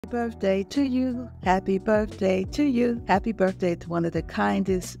Birthday to you. Happy birthday to you. Happy birthday to one of the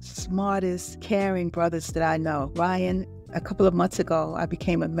kindest, smartest, caring brothers that I know. Ryan, a couple of months ago, I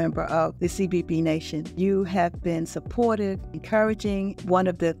became a member of the CBB Nation. You have been supportive, encouraging, one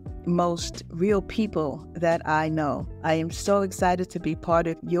of the most real people that I know. I am so excited to be part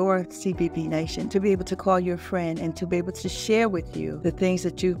of your CBB Nation, to be able to call you a friend and to be able to share with you the things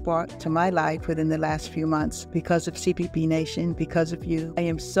that you've brought to my life within the last few months because of CBB Nation, because of you. I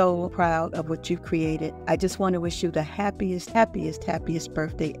am so proud of what you've created. I just want to wish you the happiest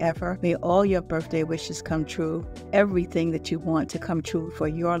birthday ever. May all your birthday wishes come true. Everything that you want to come true for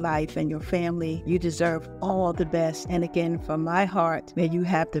your life and your family. You deserve all the best. And again, from my heart, may you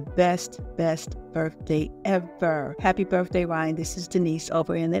have the best birthday ever. Happy birthday, Ryan. This is Denise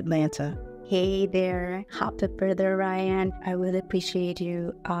over in Atlanta. Hey there. Happy birthday, Ryan. I really appreciate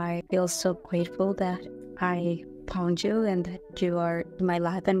you. I feel so grateful that I found you and that you are in my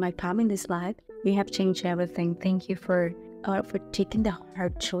life and my family's life. You have changed everything. Thank you for taking the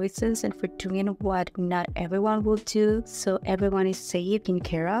hard choices and for doing what not everyone will do, so everyone is safe, taken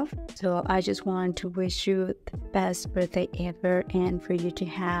care of. So I just want to wish you the best birthday ever and for you to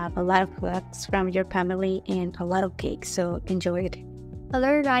have a lot of hugs from your family and a lot of cake. So enjoy it.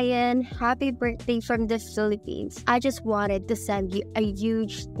 Hello, Ryan. Happy birthday from the Philippines. I just wanted to send you a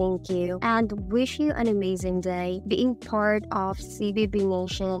huge thank you and wish you an amazing day. Being part of CBB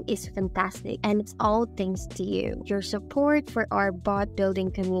Nation is fantastic, and it's all thanks to you. Your support for our bot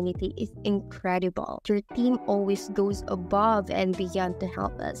building community is incredible. Your team always goes above and beyond to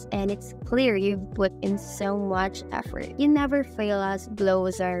help us, and it's clear you've put in so much effort. You never fail us,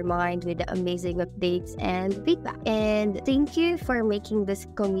 blows our mind with the amazing updates and feedback. And thank you for making this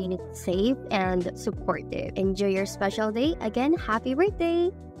community safe and supportive. Enjoy your special day. Again, happy birthday!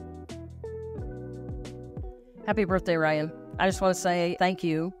 Happy birthday, Ryan. I just want to say thank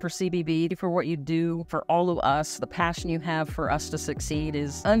you for CBB, for what you do for all of us. The passion you have for us to succeed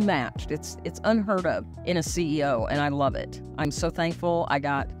is unmatched. It's unheard of in a CEO, and I love it. I'm so thankful I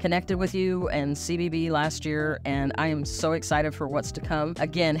got connected with you and CBB last year, and I am so excited for what's to come.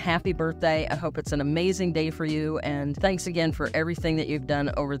 Again, happy birthday. I hope it's an amazing day for you, and thanks again for everything that you've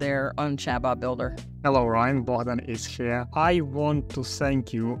done over there on Chatbot Builder. Hello, Ryan. Bogdan is here. I want to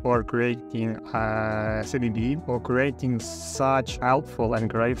thank you for creating CBB, for creating such helpful and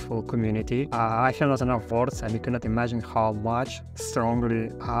grateful community. I have not enough words, and you cannot imagine how much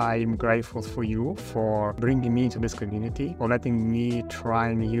strongly I'm grateful for you for bringing me into this community, for letting me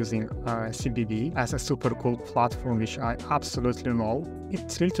try using CBB as a super cool platform, which I absolutely know.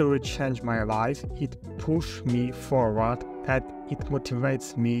 It literally changed my life. It pushed me forward, that it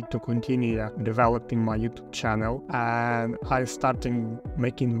motivates me to continue developing my YouTube channel, and I started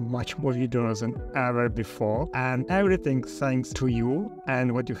making much more videos than ever before, and everything thanks to you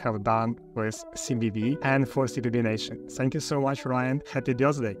and what you have done with CBB and for CBB Nation. Thank you so much, Ryan. Happy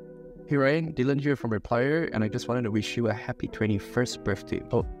birthday. Hey Ryan, Dylan here from Replier, and I just wanted to wish you a happy 21st birthday.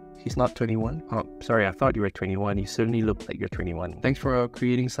 Oh, he's not 21? Oh, sorry, I thought you were 21. You certainly look like you're 21. Thanks for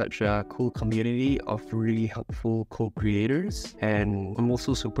creating such a cool community of really helpful co-creators. And I'm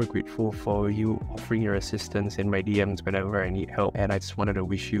also super grateful for you offering your assistance in my DMs whenever I need help. And I just wanted to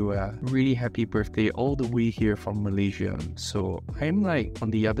wish you a really happy birthday all the way here from Malaysia. So I'm like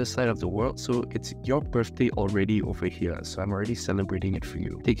on the other side of the world. So it's your birthday already over here. So I'm already celebrating it for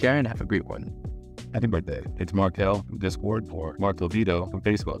you. Take care and have a great one. Happy birthday. It's Markel from Discord or Mark Vito from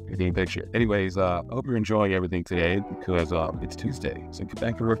Facebook. You can picture. Anyways, I hope you're enjoying everything today because it's Tuesday. So get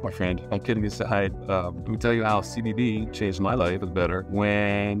back to work, my friend. I'm kidding aside. Let me tell you how CBB changed my life. It's better.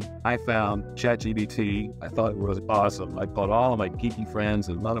 When I found ChatGPT, I thought it was awesome. I called all of my geeky friends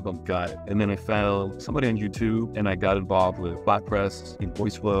and none of them got it. And then I found somebody on YouTube and I got involved with BotPress and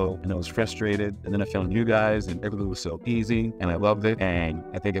VoiceFlow and I was frustrated. And then I found you guys and everything was so easy and I loved it. And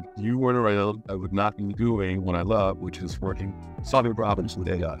I think if you weren't around, I would not be doing what I love, which is working, solving problems with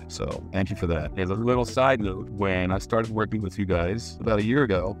AI. So thank you for that. As a little side note, when I started working with you guys about a year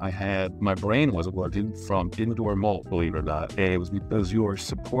ago, my brain wasn't working from indoor mold, believe it or not. And it was because your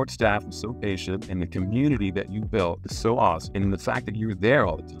support staff was so patient and the community that you built is so awesome. And the fact that you're there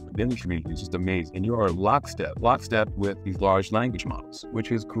all the time, the community is just amazing. And you are lockstep with these large language models,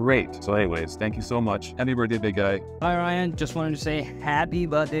 which is great. So anyways, thank you so much. Happy birthday, big guy. Hi, Ryan. Just wanted to say happy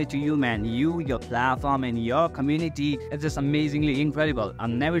birthday to you, man. Your platform and your community is just amazingly incredible. I've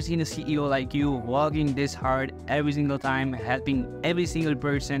never seen a CEO like you working this hard every single time, helping every single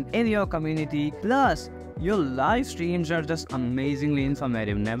person in your community. Plus, Your live streams are just amazingly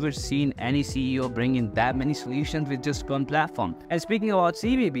informative. Never seen any CEO bring in that many solutions with just one platform. And speaking about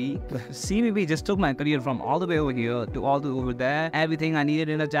CBB, CBB just took my career from all the way over here to all the way over there. Everything I needed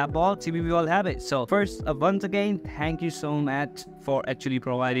in a chatbot, CBB will have it. So first, once again, thank you so much for actually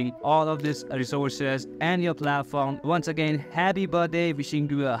providing all of these resources and your platform. Once again, happy birthday. Wishing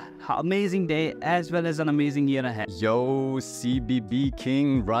you an amazing day as well as an amazing year ahead. Yo, CBB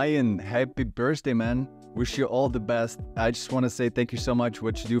King Ryan, happy birthday, man. Wish you all the best. I just want to say thank you so much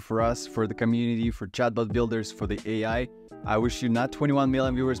what you do for us, for the community, for chatbot builders, for the AI. I wish you not 21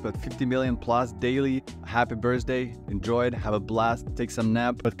 million viewers, but 50 million plus daily. Happy birthday. Enjoy it. Have a blast. Take some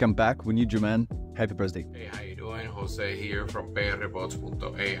nap, but come back. We need you, man. Happy birthday. Hey, how you doing? Jose here from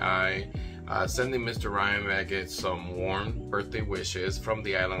prbots.ai. Sending Mr. Ryan Maggot some warm birthday wishes from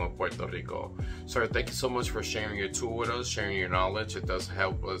the island of Puerto Rico. Sir, thank you so much for sharing your tool with us, sharing your knowledge. It does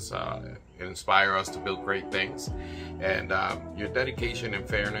help us inspire us to build great things. And your dedication and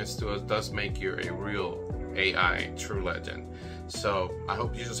fairness to us does make you a real AI true legend. So I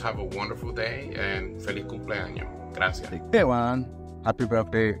hope you just have a wonderful day and feliz cumpleaños. Gracias. Hey, Juan. Happy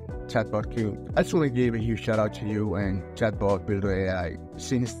birthday, Chatbot Q. I just want to give a huge shout out to you and Chatbot Builder AI.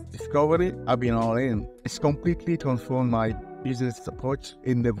 Since discovery, I've been all in. It's completely transformed my business approach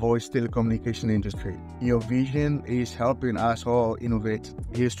in the voice telecommunication industry. Your vision is helping us all innovate.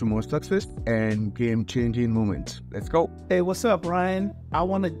 Here's to more success and game-changing moments. Let's go. Hey, what's up, Ryan? I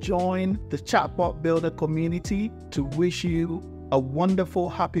want to join the Chatbot Builder community to wish you a wonderful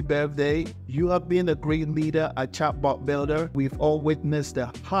happy birthday. You have been a great leader at Chatbot Builder. We've all witnessed the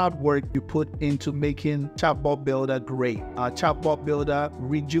hard work you put into making Chatbot Builder great. Chatbot Builder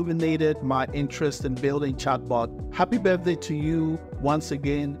rejuvenated my interest in building chatbot. Happy birthday to you once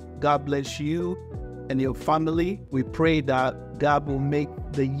again. God bless you and your family. We pray that God will make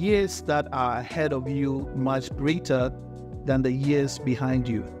the years that are ahead of you much greater than the years behind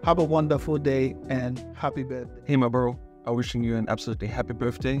you. Have a wonderful day and happy birthday. Hey, my bro. I'm wishing you an absolutely happy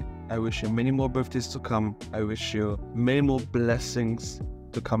birthday. I wish you many more birthdays to come. I wish you many more blessings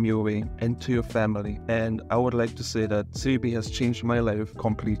to come your way and to your family. And I would like to say that CBB has changed my life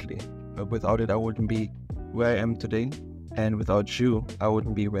completely. Without it, I wouldn't be where I am today. And without you, I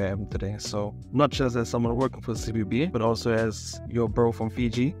wouldn't be where I am today. So not just as someone working for CBB, but also as your bro from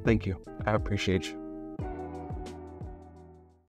Fiji, thank you. I appreciate you.